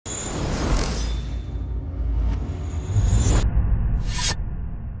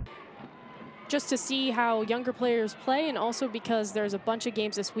just to see how younger players play, and also because there's a bunch of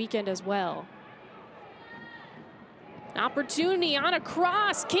games this weekend as well. An opportunity on a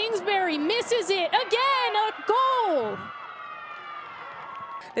cross. Kingsbury misses it again. A goal.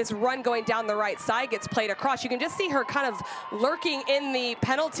 This run going down the right side gets played across. You can just see her kind of lurking in the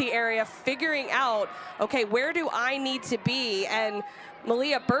penalty area, figuring out, okay, where do I need to be? And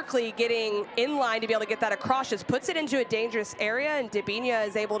Malia Berkeley getting in line to be able to get that across just puts it into a dangerous area, and Debinha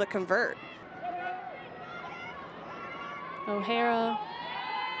is able to convert. O'Hara.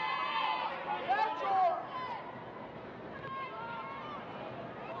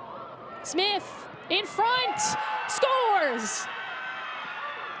 Smith in front, scores!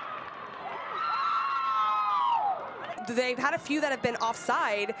 They've had a few that have been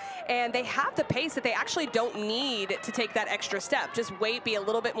offside, and they have the pace that they actually don't need to take that extra step. Just wait, be a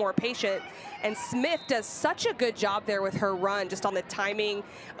little bit more patient. And Smith does such a good job there with her run, just on the timing,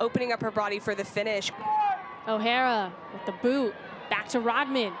 opening up her body for the finish. O'Hara with the boot, back to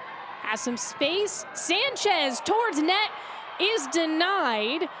Rodman. Has some space, Sanchez towards net, is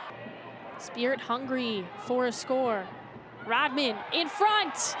denied. Spirit hungry for a score. Rodman in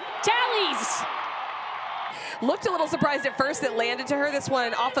front, tallies. Looked a little surprised at first it landed to her. This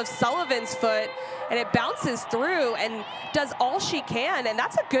one off of Sullivan's foot, and it bounces through and does all she can, and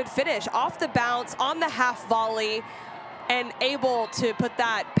that's a good finish. Off the bounce, on the half volley, and able to put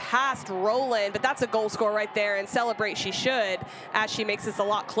that past Rowland, but that's a goal score right there, and celebrate she should, as she makes this a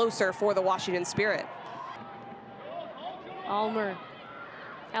lot closer for the Washington Spirit. Almer,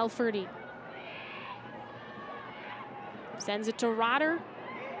 Elferty. Sends it to Rotter.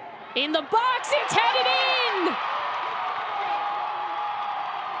 In the box, it's headed in!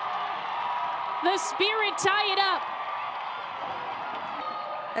 The Spirit tie it up.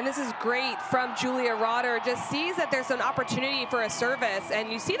 And this is great from Julia Rotter. Just sees that there's an opportunity for a service.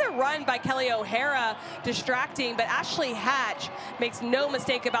 And you see the run by Kelly O'Hara distracting, but Ashley Hatch makes no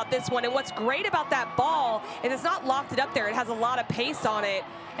mistake about this one. And what's great about that ball is it's not lofted up there. It has a lot of pace on it.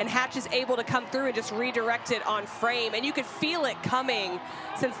 And Hatch is able to come through and just redirect it on frame. And you could feel it coming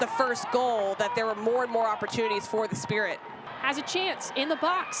since the first goal, that there were more and more opportunities for the Spirit. Has a chance in the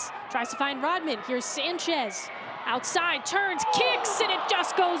box. Tries to find Rodman. Here's Sanchez. Outside, turns, kicks, and it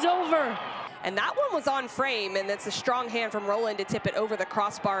just goes over. And that one was on frame, and it's a strong hand from Rowland to tip it over the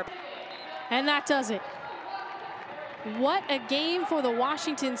crossbar. And that does it. What a game for the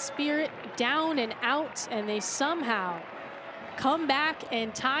Washington Spirit, down and out, and they somehow come back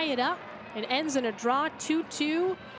and tie it up. It ends in a draw, 2-2.